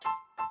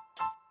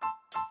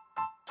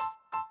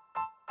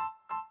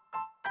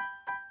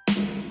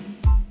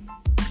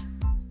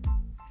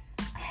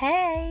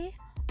Hey,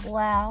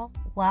 well,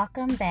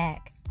 welcome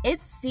back.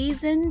 It's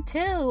season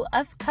 2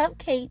 of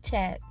Cupcake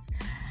Chats.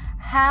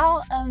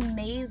 How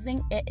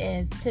amazing it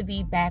is to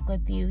be back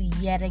with you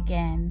yet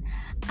again.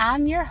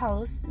 I'm your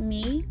host,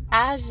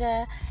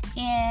 Aja,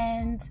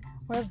 and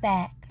we're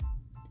back.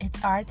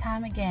 It's our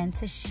time again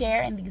to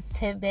share in these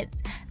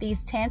tidbits,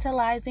 these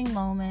tantalizing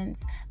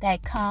moments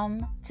that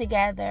come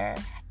together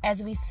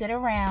as we sit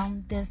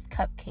around this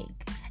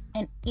cupcake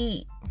and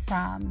eat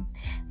from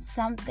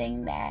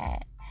something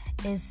that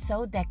is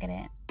so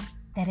decadent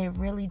that it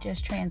really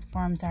just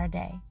transforms our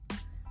day.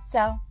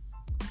 So,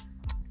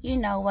 you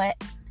know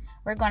what?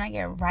 We're going to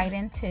get right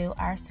into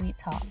our sweet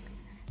talk.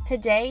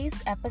 Today's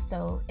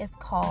episode is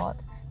called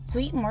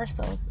Sweet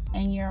Morsels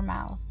in Your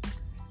Mouth,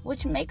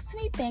 which makes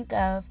me think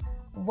of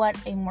what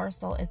a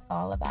morsel is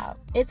all about.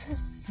 It's a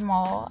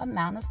small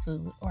amount of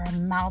food or a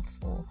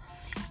mouthful.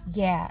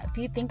 Yeah, if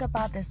you think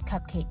about this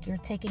cupcake, you're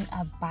taking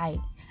a bite,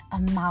 a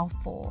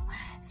mouthful.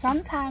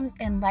 Sometimes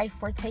in life,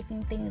 we're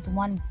taking things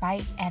one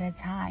bite at a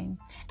time.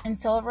 And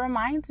so it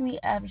reminds me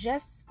of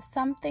just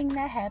something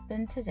that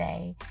happened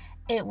today.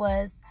 It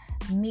was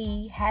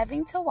me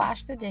having to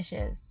wash the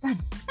dishes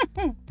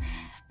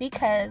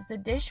because the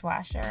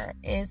dishwasher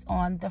is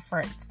on the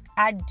fritz.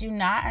 I do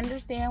not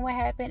understand what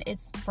happened.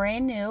 It's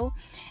brand new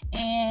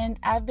and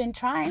I've been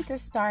trying to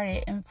start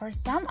it, and for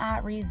some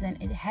odd reason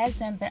it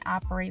hasn't been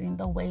operating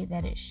the way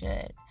that it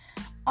should.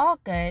 All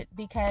good,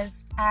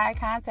 because I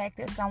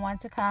contacted someone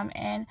to come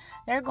and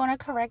they're going to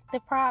correct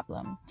the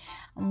problem.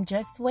 I'm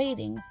just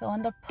waiting. So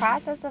in the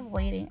process of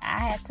waiting, I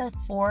had to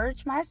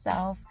force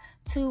myself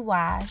to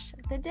wash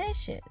the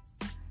dishes.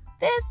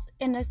 This,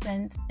 in a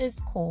sense,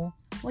 is cool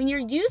when you're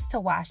used to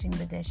washing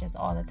the dishes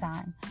all the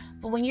time.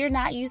 But when you're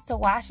not used to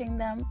washing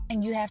them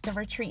and you have to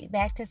retreat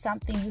back to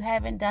something you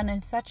haven't done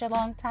in such a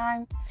long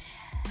time,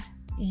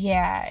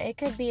 yeah, it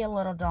could be a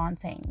little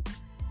daunting.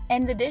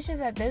 And the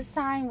dishes at this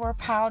time were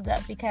piled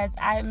up because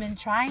I've been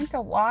trying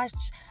to wash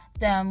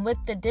them with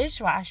the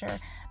dishwasher,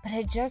 but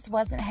it just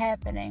wasn't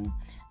happening.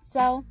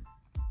 So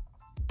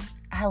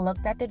I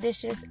looked at the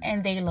dishes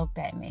and they looked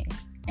at me.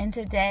 And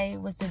today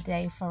was the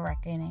day for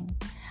reckoning.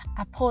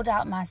 I pulled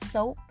out my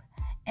soap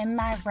and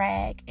my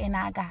rag and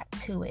I got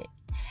to it.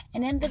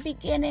 And in the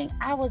beginning,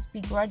 I was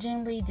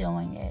begrudgingly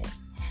doing it.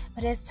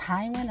 But as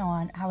time went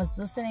on, I was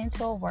listening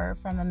to a word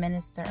from a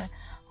minister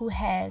who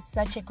has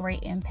such a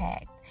great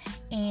impact.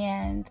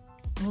 And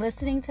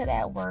listening to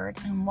that word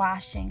and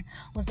washing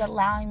was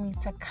allowing me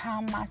to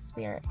calm my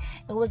spirit.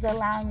 It was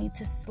allowing me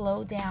to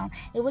slow down.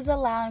 It was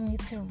allowing me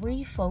to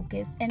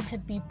refocus and to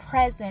be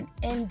present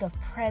in the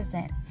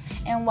present.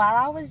 And while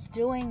I was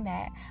doing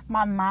that,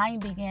 my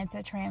mind began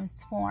to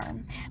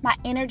transform. My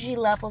energy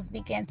levels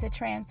began to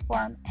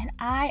transform. And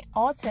I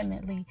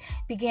ultimately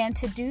began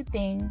to do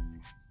things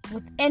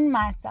within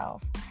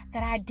myself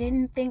that I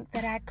didn't think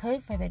that I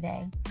could for the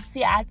day.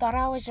 See, I thought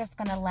I was just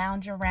going to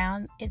lounge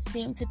around. It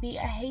seemed to be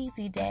a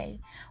hazy day.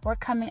 We're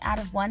coming out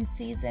of one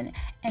season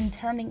and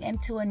turning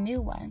into a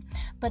new one.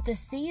 But the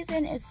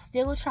season is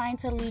still trying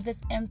to leave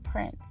its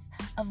imprints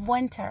of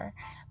winter.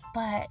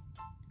 But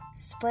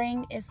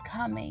spring is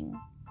coming,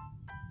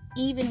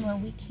 even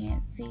when we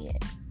can't see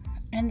it.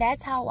 And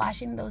that's how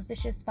washing those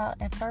dishes felt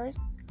at first.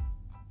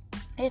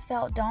 It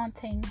felt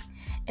daunting.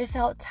 It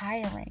felt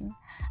tiring.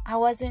 I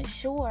wasn't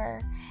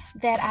sure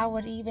that I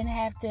would even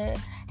have to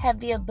have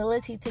the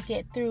ability to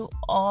get through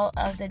all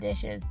of the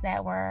dishes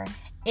that were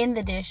in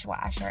the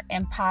dishwasher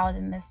and piled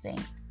in the sink.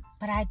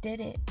 But I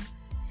did it.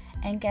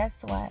 And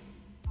guess what?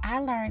 I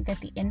learned that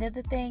the end of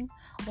the thing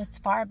was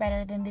far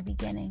better than the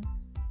beginning.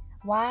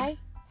 Why?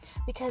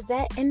 Because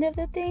that end of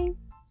the thing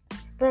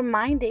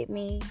reminded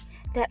me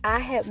that I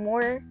had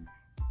more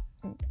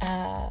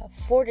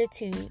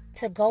fortitude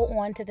to go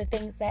on to the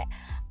things that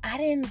I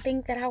didn't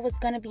think that I was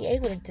going to be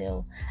able to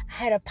do. I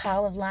had a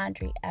pile of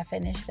laundry. I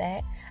finished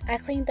that. I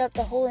cleaned up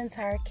the whole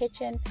entire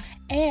kitchen,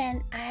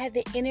 and I had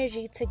the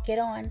energy to get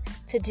on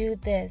to do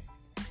this.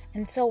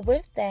 And so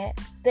with that,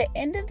 the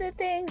end of the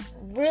thing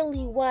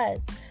really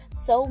was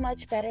so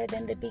much better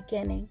than the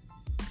beginning.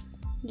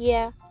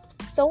 Yeah,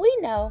 so we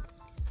know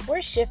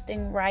we're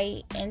shifting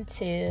right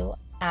into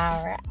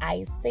our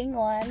icing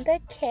on the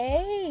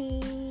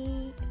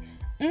cake.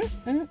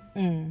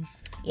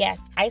 Yes,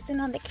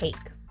 icing on the cake.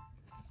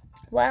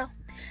 Well,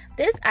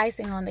 this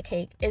icing on the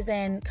cake is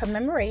in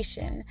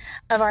commemoration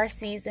of our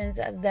seasons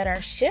that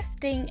are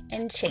shifting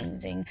and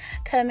changing,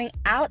 coming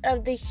out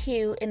of the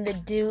hue and the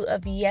dew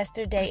of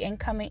yesterday and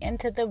coming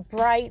into the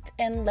bright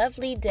and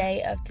lovely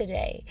day of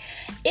today.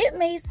 It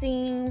may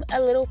seem a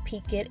little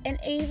peaked and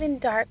even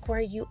dark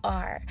where you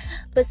are,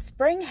 but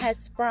spring has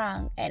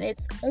sprung and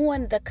it's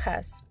on the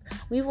cusp.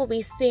 We will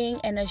be seeing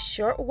in a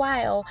short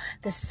while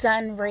the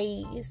sun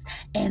rays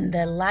and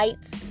the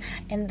lights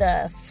and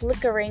the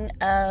flickering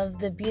of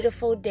the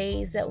beautiful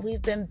days that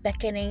we've been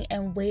beckoning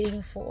and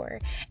waiting for.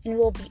 And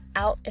we'll be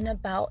out and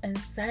about in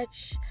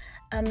such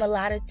a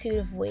multitude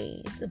of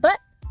ways. But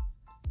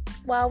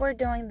while we're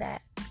doing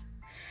that,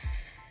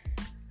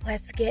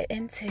 let's get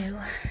into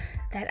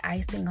that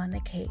icing on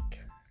the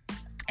cake.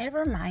 it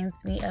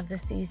reminds me of the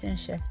season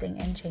shifting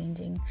and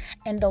changing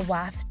and the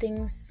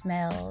wafting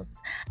smells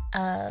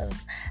of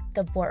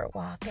the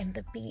boardwalk and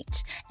the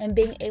beach and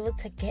being able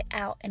to get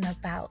out and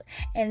about.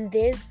 And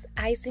this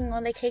icing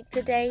on the cake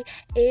today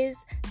is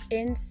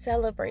in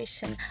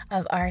celebration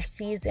of our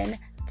season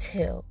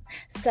 2.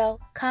 So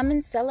come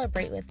and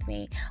celebrate with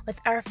me with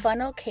our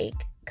funnel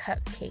cake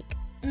cupcake.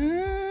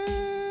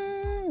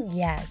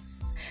 Yes.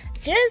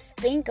 Just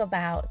think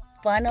about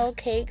funnel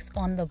cakes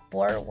on the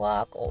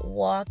boardwalk or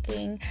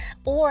walking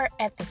or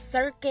at the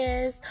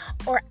circus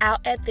or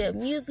out at the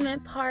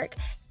amusement park,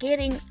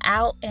 getting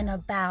out and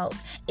about.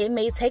 It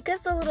may take us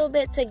a little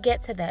bit to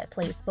get to that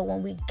place, but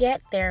when we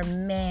get there,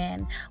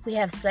 man, we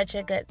have such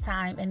a good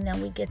time, and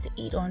then we get to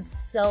eat on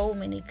so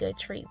many good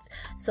treats.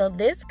 So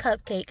this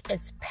cupcake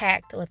is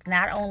packed with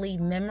not only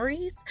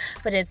memories,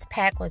 but it's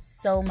packed with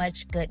so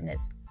much goodness.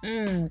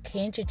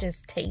 Can't you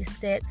just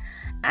taste it?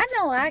 I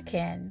know I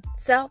can.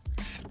 So,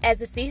 as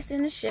the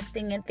season is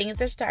shifting and things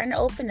are starting to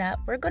open up,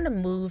 we're going to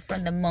move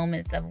from the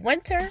moments of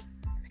winter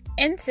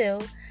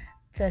into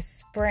the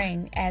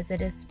spring as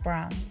it is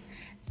sprung.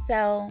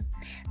 So,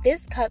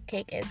 this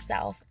cupcake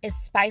itself is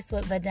spiced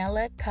with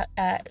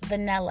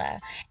vanilla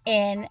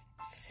and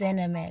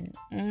cinnamon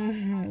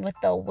with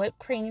the whipped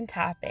cream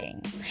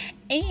topping.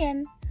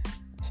 And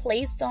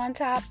placed on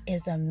top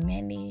is a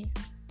mini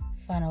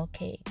funnel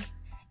cake.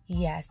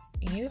 Yes,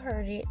 you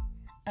heard it,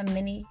 a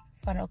mini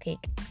funnel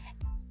cake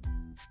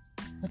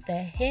with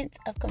a hint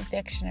of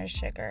confectioner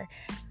sugar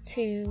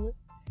to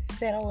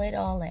settle it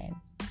all in.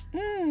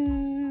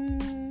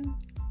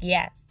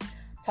 Yes,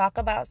 talk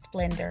about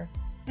splendor.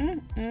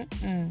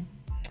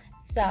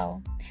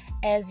 So,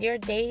 as your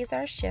days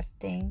are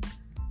shifting,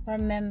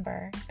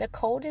 remember the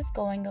cold is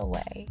going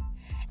away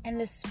and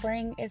the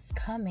spring is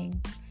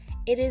coming.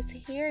 It is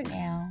here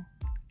now,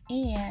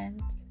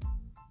 and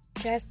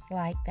just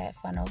like that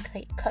funnel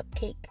cake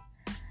cupcake,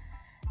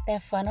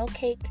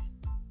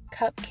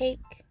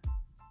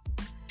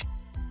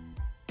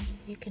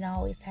 you can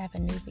always have a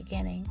new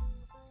beginning.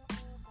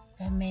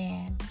 But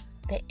man,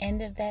 the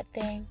end of that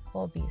thing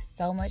will be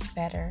so much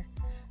better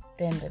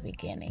than the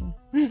beginning.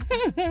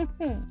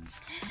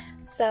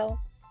 So,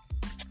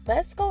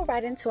 let's go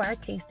right into our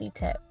tasty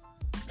tip.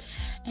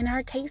 And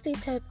our tasty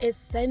tip is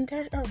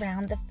centered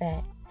around the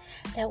fact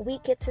that we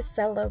get to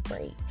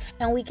celebrate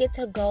and we get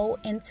to go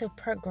into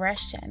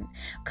progression,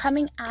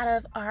 coming out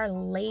of our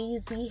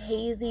lazy,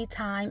 hazy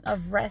time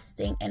of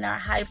resting in our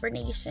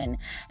hibernation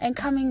and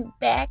coming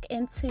back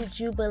into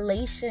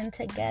jubilation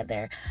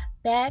together,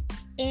 back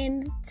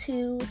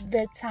into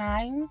the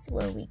times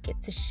where we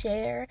get to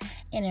share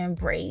and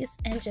embrace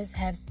and just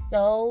have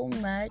so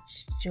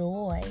much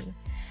joy.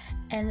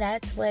 And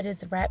that's what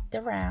is wrapped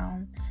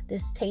around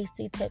this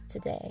tasty tip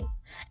today.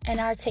 And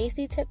our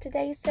tasty tip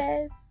today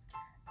says,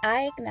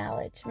 I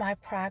acknowledge my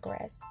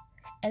progress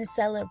and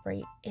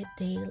celebrate it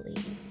daily.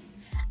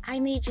 I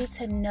need you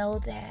to know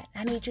that.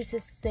 I need you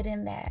to sit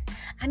in that.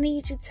 I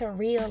need you to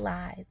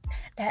realize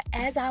that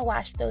as I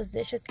washed those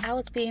dishes, I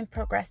was being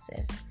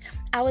progressive.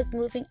 I was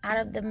moving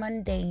out of the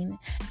mundane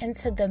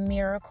into the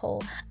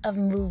miracle of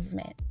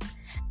movement.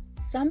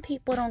 Some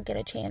people don't get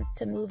a chance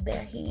to move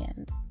their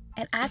hands.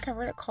 And I can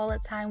recall a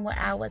time where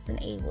I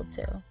wasn't able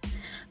to.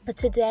 But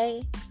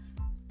today,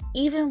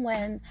 even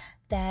when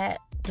that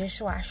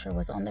dishwasher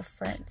was on the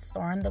fritz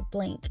or on the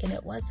blink and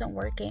it wasn't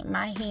working,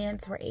 my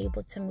hands were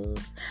able to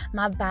move.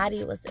 My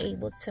body was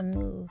able to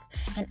move.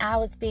 And I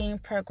was being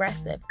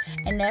progressive.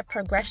 And that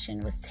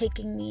progression was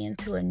taking me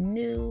into a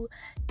new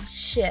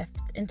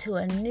shift, into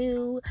a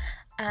new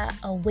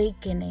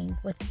awakening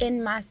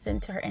within my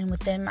center and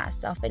within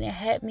myself. And it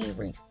had me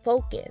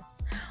refocus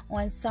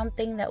on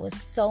something that was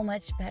so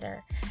much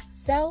better.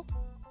 So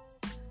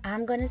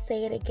I'm going to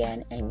say it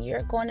again, and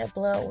you're going to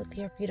blow with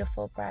your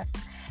beautiful breath,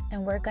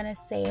 and we're going to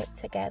say it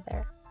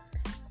together.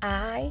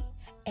 I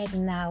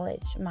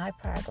acknowledge my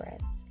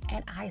progress,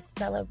 and I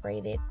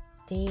celebrate it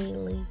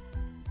daily.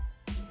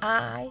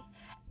 I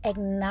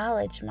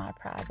acknowledge my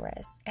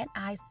progress, and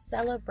I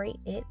celebrate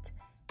it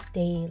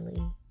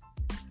daily,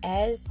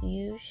 as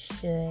you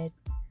should.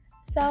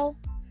 So,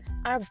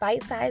 our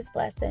bite-sized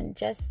blessing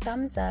just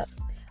sums up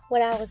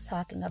what I was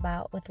talking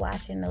about with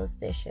washing those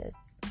dishes.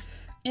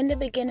 In the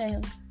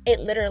beginning, it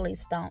literally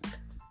stunk.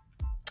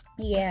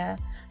 Yeah,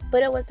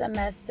 but it was a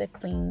mess to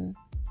clean.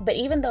 But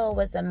even though it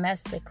was a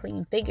mess to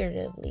clean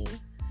figuratively,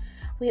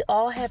 we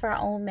all have our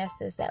own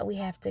messes that we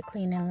have to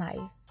clean in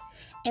life.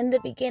 In the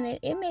beginning,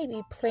 it may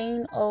be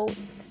plain old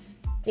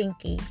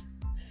stinky,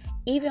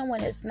 even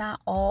when it's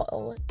not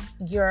all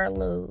your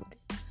load.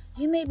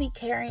 You may be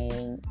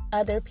carrying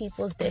other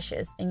people's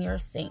dishes in your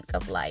sink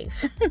of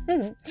life.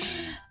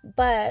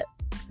 But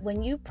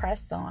when you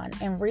press on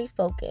and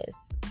refocus,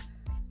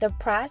 the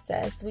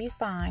process we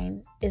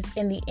find is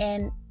in the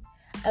end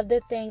of the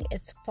thing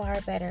is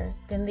far better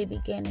than the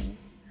beginning.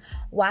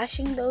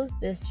 Washing those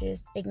dishes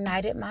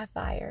ignited my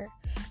fire,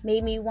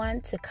 made me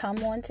want to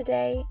come on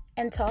today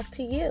and talk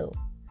to you.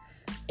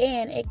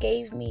 And it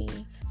gave me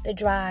the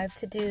drive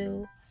to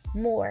do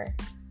more,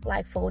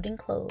 like folding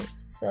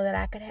clothes, so that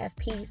I could have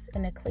peace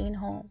in a clean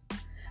home.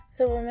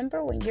 So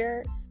remember, when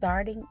you're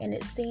starting and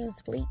it seems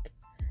bleak,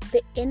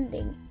 the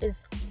ending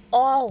is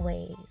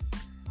always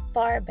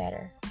far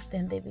better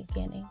than the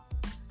beginning.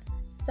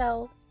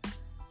 So,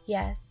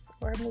 yes,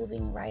 we're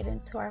moving right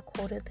into our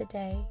quote of the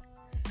day.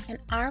 And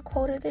our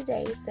quote of the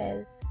day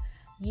says,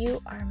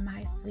 "You are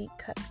my sweet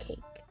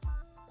cupcake."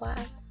 Why?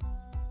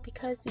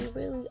 Because you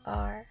really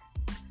are.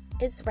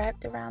 It's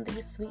wrapped around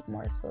these sweet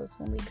morsels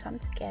when we come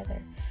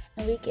together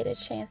and we get a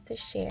chance to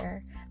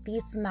share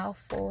these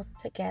mouthfuls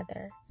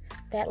together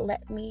that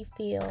let me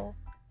feel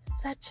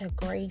such a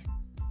great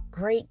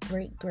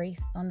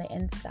grace on the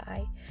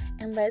inside,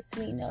 and lets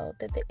me know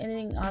that the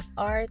ending of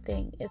our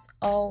thing is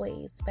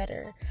always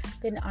better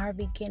than our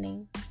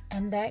beginning,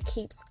 and that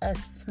keeps a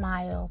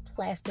smile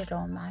plastered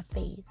on my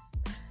face.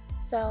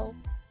 So,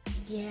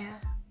 yeah,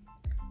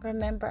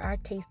 remember our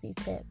tasty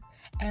tip,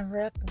 and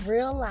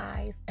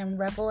realize and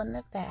revel in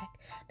the fact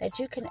that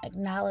you can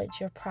acknowledge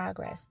your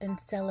progress and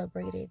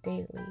celebrate it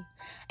daily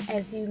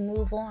as you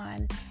move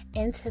on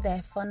into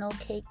that funnel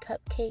cake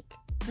cupcake.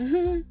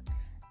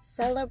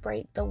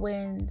 Celebrate the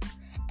wins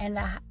and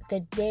the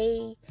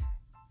day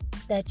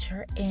that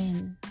you're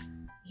in.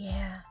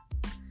 Yeah.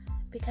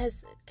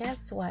 Because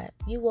guess what?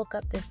 You woke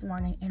up this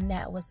morning and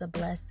that was a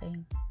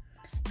blessing.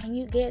 And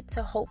you get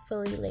to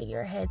hopefully lay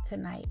your head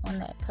tonight on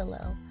that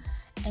pillow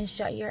and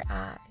shut your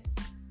eyes.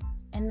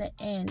 And the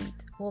end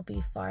will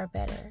be far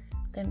better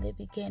than the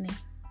beginning.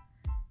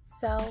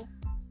 So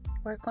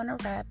we're going to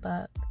wrap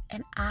up.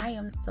 And I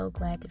am so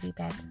glad to be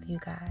back with you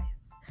guys.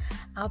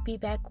 I'll be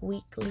back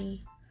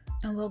weekly,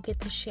 and we'll get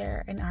to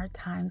share in our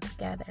time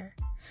together.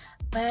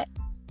 But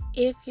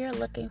if you're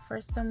looking for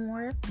some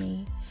more of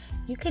me,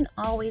 you can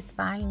always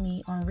find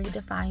me on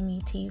Redefine Me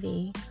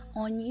TV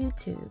on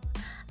YouTube.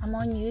 I'm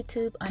on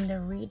YouTube under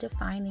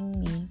Redefining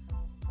Me.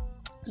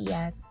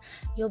 Yes,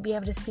 you'll be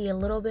able to see a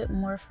little bit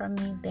more from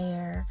me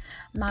there.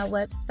 My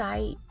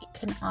website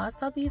can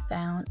also be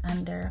found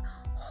under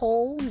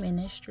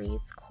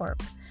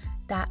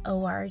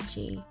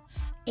wholeministriescorp.org.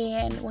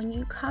 And when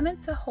you come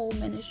into Whole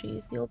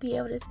Ministries, you'll be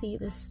able to see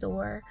the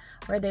store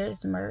where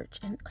there's merch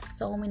and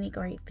so many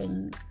great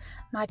things.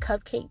 My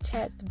Cupcake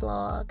Chats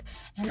blog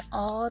and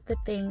all the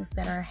things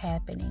that are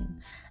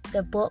happening.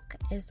 The book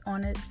is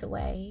on its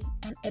way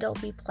and it'll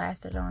be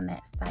plastered on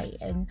that site.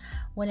 And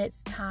when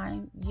it's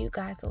time, you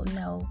guys will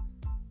know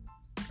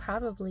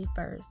probably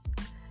first.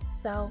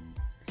 So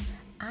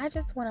I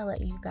just want to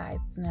let you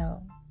guys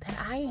know that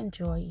I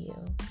enjoy you.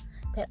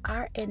 That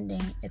our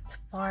ending is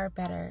far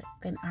better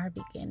than our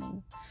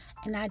beginning.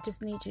 And I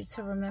just need you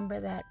to remember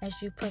that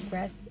as you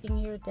progress in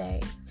your day,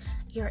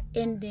 your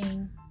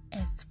ending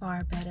is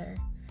far better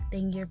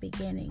than your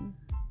beginning.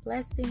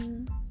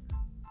 Blessings.